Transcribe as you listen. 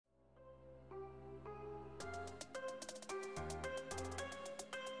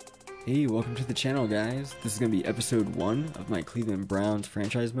Hey, welcome to the channel, guys. This is going to be episode 1 of my Cleveland Browns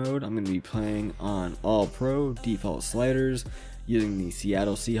franchise mode. I'm going to be playing on all pro default sliders using the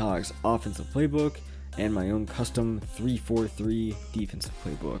Seattle Seahawks offensive playbook and my own custom 3-4-3 defensive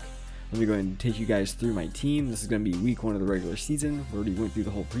playbook. Let me go ahead and take you guys through my team. This is going to be week 1 of the regular season. We already went through the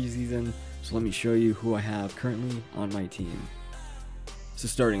whole preseason, so let me show you who I have currently on my team. So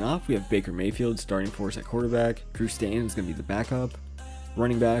starting off, we have Baker Mayfield starting for us at quarterback. Drew Stanton is going to be the backup.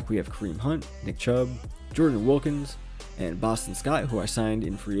 Running back, we have Kareem Hunt, Nick Chubb, Jordan Wilkins, and Boston Scott, who I signed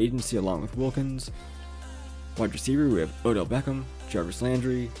in free agency along with Wilkins. Wide receiver, we have Odell Beckham, Jarvis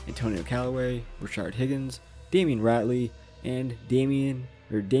Landry, Antonio Callaway, Rashard Higgins, Damian Ratley, and Damon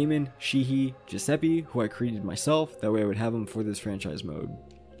Sheehy Giuseppe, who I created myself. That way I would have him for this franchise mode.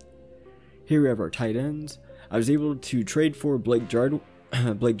 Here we have our tight ends. I was able to trade for Blake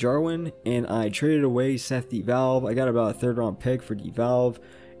Jarwin, and I traded away Seth DeValve. I got about a 3rd round pick for DeValve,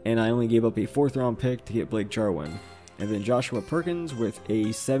 and I only gave up a 4th round pick to get Blake Jarwin. And then Joshua Perkins with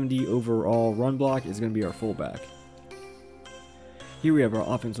a 70 overall run block is going to be our fullback. Here we have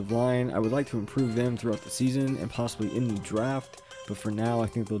our offensive line. I would like to improve them throughout the season and possibly in the draft, but for now I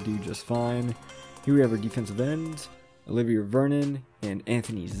think they'll do just fine. Here we have our defensive ends, Olivier Vernon and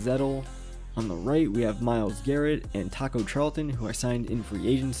Anthony Zettel. On the right, we have Myles Garrett and Taco Charlton, who I signed in free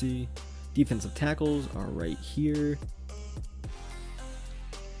agency. Defensive tackles are right here.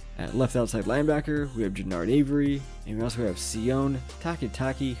 At left outside linebacker, we have Jannard Avery, and we also have Sion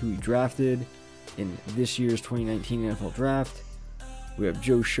Takitaki, who we drafted in this year's 2019 NFL Draft. We have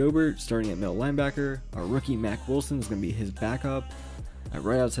Joe Schobert starting at middle linebacker. Our rookie Mac Wilson is going to be his backup. At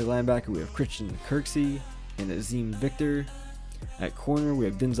right outside linebacker, we have Christian Kirksey and Azim Victor. At corner, we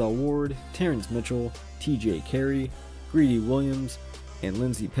have Denzel Ward, Terrence Mitchell, TJ Carey, Greedy Williams, and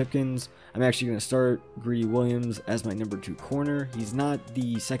Lindsey Pipkins. I'm actually going to start Greedy Williams as my number 2 corner. He's not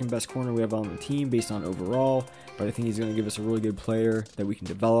the second best corner we have on the team based on overall, but I think he's going to give us a really good player that we can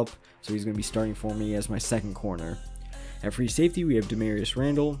develop, so he's going to be starting for me as my 2nd corner. At free safety, we have Demarius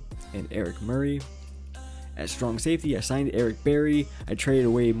Randall and Eric Murray. At strong safety, I signed Eric Berry. I traded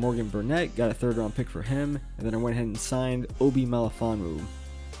away Morgan Burnett, got a 3rd round pick for him, and then I went ahead and signed Obi Melifonwu.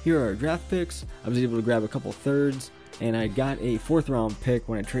 Here are our draft picks. I was able to grab a couple 3rds, and I got a 4th round pick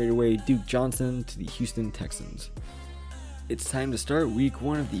when I traded away Duke Johnson to the Houston Texans. It's time to start week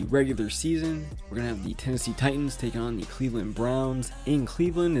 1 of the regular season. We're going to have the Tennessee Titans taking on the Cleveland Browns. In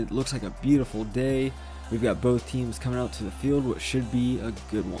Cleveland, it looks like a beautiful day. We've got both teams coming out to the field, what should be a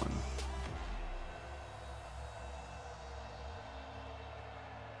good one.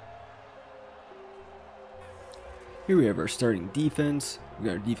 Here we have our starting defense. We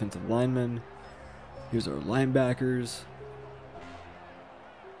got our defensive linemen. Here's our linebackers.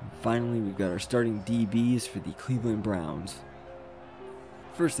 And finally, we've got our starting DBs for the Cleveland Browns.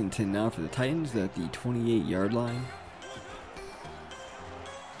 1st and 10 now for the Titans. They're at the 28-yard line.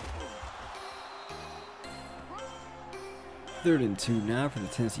 Third and 2 now for the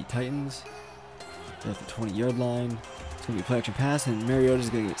Tennessee Titans. They're at the 20-yard line. It's going to be a play action pass, and Mariota's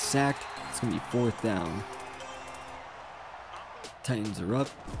going to get sacked. It's going to be 4th down. Titans are up.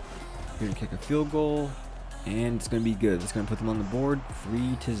 They're going to kick a field goal, and it's going to be good. It's going to put them on the board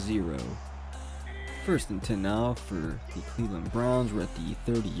 3-0. 1st and 10 now for the Cleveland Browns. We're at the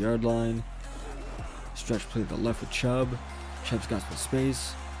 30-yard line. Stretch play to the left with Chubb. Chubb's got some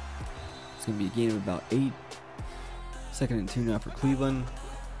space. It's going to be a gain of about 8. 2nd and 2 now for Cleveland.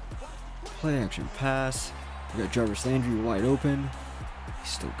 Play action pass. We got Jarvis Landry wide open.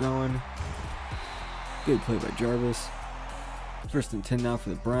 He's still going. Good play by Jarvis. 1st and 10 now for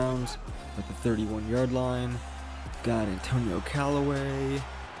the Browns at the 31-yard line. Got Antonio Callaway.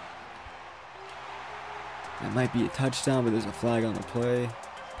 That might be a touchdown, but there's a flag on the play.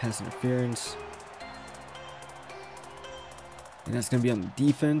 Pass interference. And that's going to be on the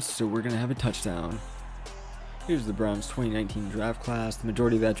defense, so we're going to have a touchdown. Here's the Browns 2019 draft class. The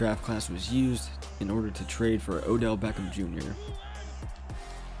majority of that draft class was used in order to trade for Odell Beckham Jr.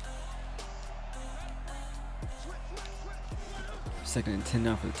 Second and 10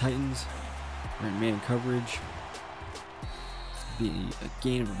 now for the Titans. We're in man coverage. Be a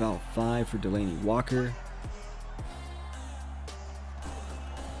gain of about 5 for Delaney Walker.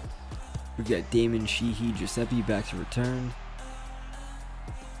 We've got Damon Sheehy Giuseppe back to return.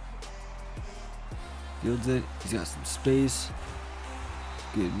 Fields it. He's got some space.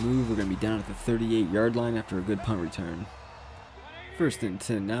 Good move. We're going to be down at the 38-yard line after a good punt return. 1st and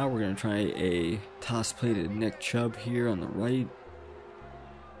 10 now. We're going to try a toss play to Nick Chubb here on the right.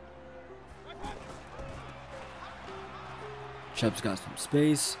 Chubb's got some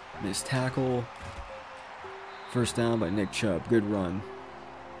space. Missed tackle. First down by Nick Chubb. Good run.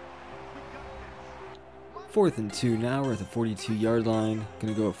 4th and 2 now. We're at the 42-yard line.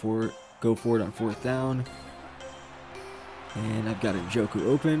 Gonna go for it on 4th down. And I've got Njoku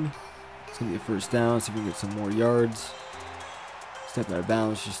open. It's gonna be a first down, see if we can get some more yards. Step out of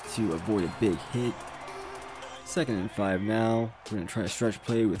bounds just to avoid a big hit. 2nd and 5 now. We're gonna try a stretch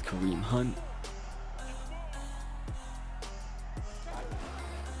play with Kareem Hunt.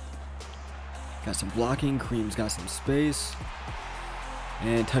 Got some blocking. Kareem's got some space.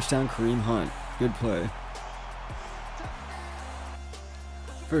 And touchdown, Kareem Hunt. Good play.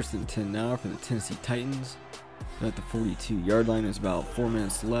 1st and 10 now for the Tennessee Titans. We're at the 42-yard line. There's about 4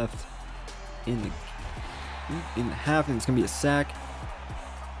 minutes left in the half, and it's gonna be a sack.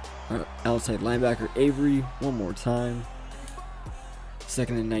 Our outside linebacker Avery one more time.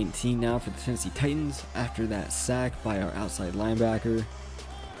 2nd and 19 now for the Tennessee Titans after that sack by our outside linebacker.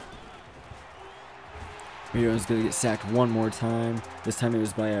 Mariota's gonna get sacked one more time. This time it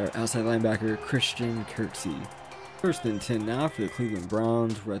was by our outside linebacker Christian Kirksey. 1st and 10 now for the Cleveland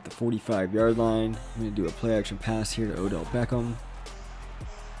Browns. We're at the 45-yard line. I'm gonna do a play action pass here to Odell Beckham.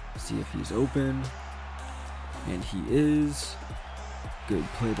 See if he's open. And he is. Good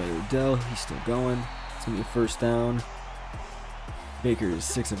play by Odell. He's still going. It's gonna be a first down. Baker is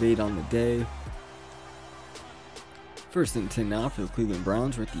 6 of 8 on the day. 1st and 10 now for the Cleveland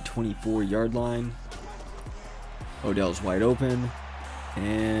Browns. We're at the 24-yard line. Odell's wide open.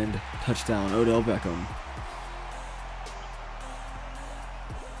 And touchdown, Odell Beckham.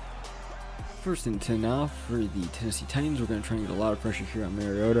 1st and 10 now for the Tennessee Titans. We're going to try and get a lot of pressure here on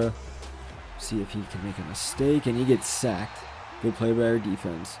Mariota. See if he can make a mistake. And he gets sacked. Good play by our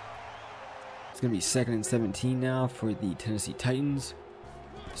defense. It's going to be 2nd and 17 now for the Tennessee Titans.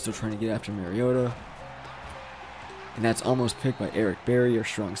 Still trying to get after Mariota. And that's almost picked by Eric Berry, our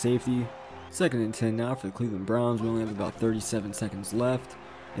strong safety. 2nd and 10 now for the Cleveland Browns. We only have about 37 seconds left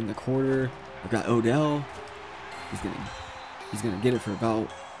in the quarter. I've got Odell. He's gonna get it for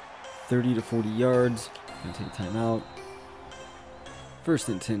about 30 to 40 yards. Gonna take a timeout. 1st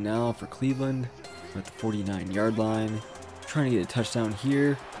and 10 now for Cleveland. We're at the 49-yard line. Trying to get a touchdown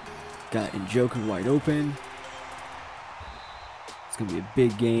here. Got Njoku wide open. It's gonna be a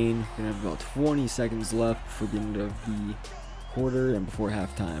big gain. Gonna have about 20 seconds left before the end of the quarter and before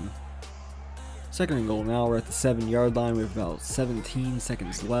halftime. 2nd and goal now. We're at the 7-yard line. We have about 17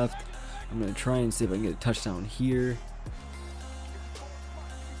 seconds left. I'm going to try and see if I can get a touchdown here.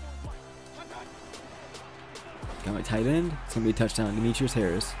 Got my tight end. It's going to be a touchdown, Demetrius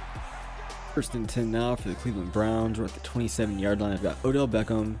Harris. 1st and 10 now for the Cleveland Browns. We're at the 27-yard line. I've got Odell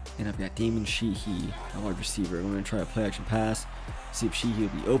Beckham, and I've got Damon Sheehy, a wide receiver. I'm going to try a play action pass, see if Sheehy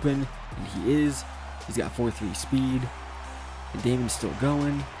will be open, and he is. He's got 4.3 speed, and Damon's still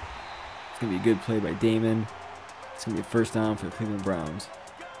going. It's going to be a good play by Damon. It's going to be a first down for the Cleveland Browns.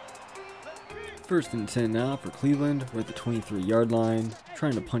 1st and 10 now for Cleveland. We're at the 23-yard line.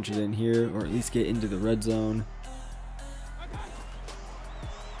 Trying to punch it in here, or at least get into the red zone.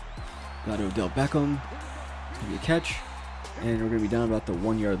 Got Odell Beckham. It's going to be a catch. And we're going to be down about the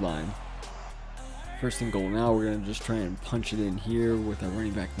 1-yard line. 1st and goal now. We're going to just try and punch it in here with our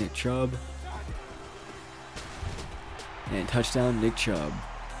running back Nick Chubb. And touchdown, Nick Chubb.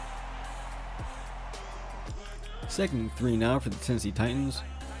 2nd and 3 now for the Tennessee Titans.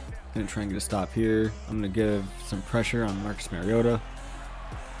 Gonna try and get a stop here. I'm gonna give some pressure on Marcus Mariota.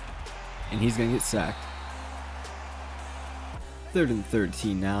 And he's gonna get sacked. 3rd and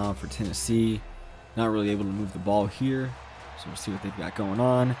 13 now for Tennessee. Not really able to move the ball here. So we'll see what they've got going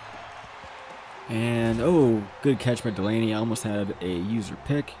on. And oh, good catch by Delaney. I almost had a user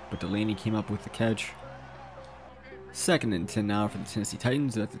pick, but Delaney came up with the catch. 2nd and 10 now for the Tennessee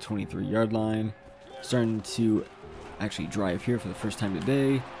Titans at the 23-yard line. Starting to actually drive here for the first time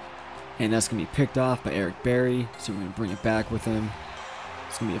today. And that's going to be picked off by Eric Berry. So we're going to bring it back with him.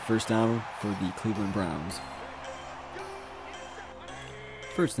 It's going to be a first down for the Cleveland Browns.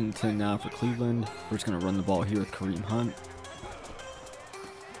 1st and 10 now for Cleveland. We're just going to run the ball here with Kareem Hunt.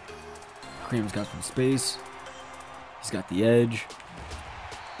 Kareem's got some space. He's got the edge.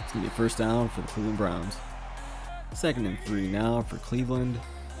 It's going to be a first down for the Cleveland Browns. 2nd and 3 now for Cleveland.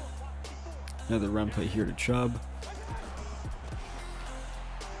 Another run play here to Chubb.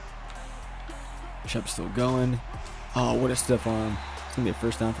 Chubb's still going. Oh, what a stiff arm. It's going to be a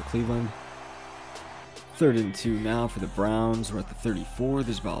first down for Cleveland. 3rd and 2 now for the Browns. We're at the 34.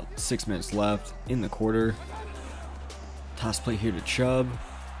 There's about 6 minutes left in the quarter. Toss play here to Chubb.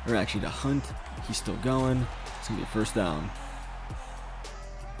 Or actually to Hunt. He's still going. It's going to be a first down.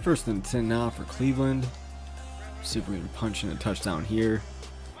 1st and 10 now for Cleveland. See if we can punch in a touchdown here.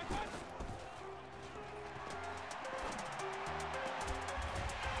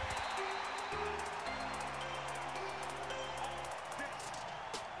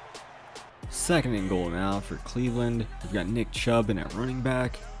 Second and goal now for Cleveland. We've got Nick Chubb in at running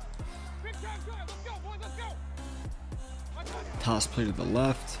back. Toss play to the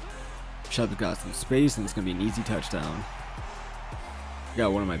left. Chubb's got some space, and it's going to be an easy touchdown.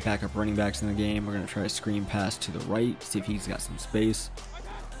 Got one of my backup running backs in the game. We're going to try a screen pass to the right, see if he's got some space.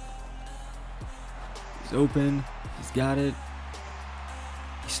 He's open. He's got it.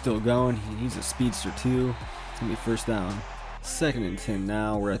 He's still going. He's a speedster too. It's going to be first down. Second and 10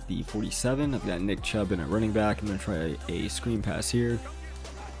 now. We're at the 47. I've got Nick Chubb in at running back. I'm going to try a screen pass here.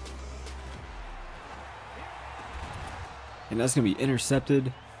 And that's going to be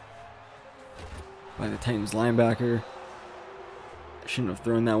intercepted by the Titans linebacker. I shouldn't have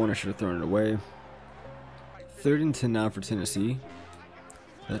thrown that one. I should have thrown it away. Third and 10 now for Tennessee.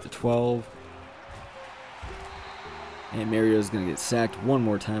 At the 12. And Mario's going to get sacked one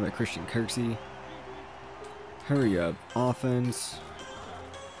more time by Christian Kirksey. Hurry up, offense.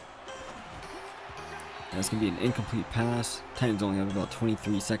 And that's going to be an incomplete pass. Titans only have about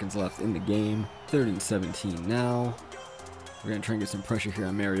 23 seconds left in the game. Third and 17 now. We're going to try and get some pressure here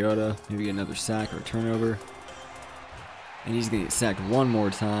on Mariota. Maybe get another sack or a turnover. And he's going to get sacked one more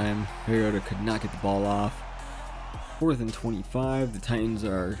time. Mariota could not get the ball off. Fourth and 25. The Titans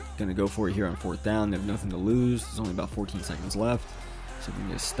are going to go for it here on fourth down. They have nothing to lose. There's only about 14 seconds left. So we can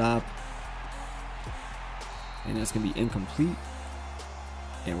get a stop. And that's going to be incomplete.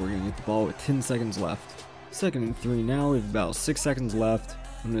 And we're going to get the ball with 10 seconds left. Second and 3 now. We have about 6 seconds left.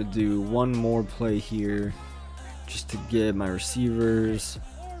 I'm going to do one more play here, just to get my receivers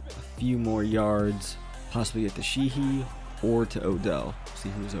a few more yards, possibly get to Sheehy or to Odell. See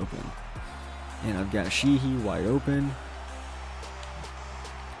who's open. And I've got Sheehy wide open.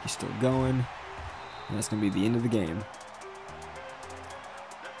 He's still going. And that's going to be the end of the game.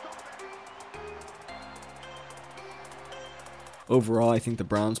 Overall, I think the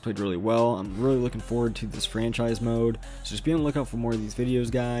Browns played really well. I'm really looking forward to this franchise mode. So just be on the lookout for more of these videos,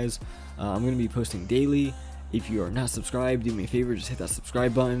 guys. I'm going to be posting daily. If you are not subscribed, do me a favor, just hit that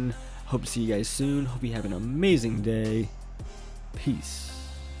subscribe button. Hope to see you guys soon. Hope you have an amazing day. Peace.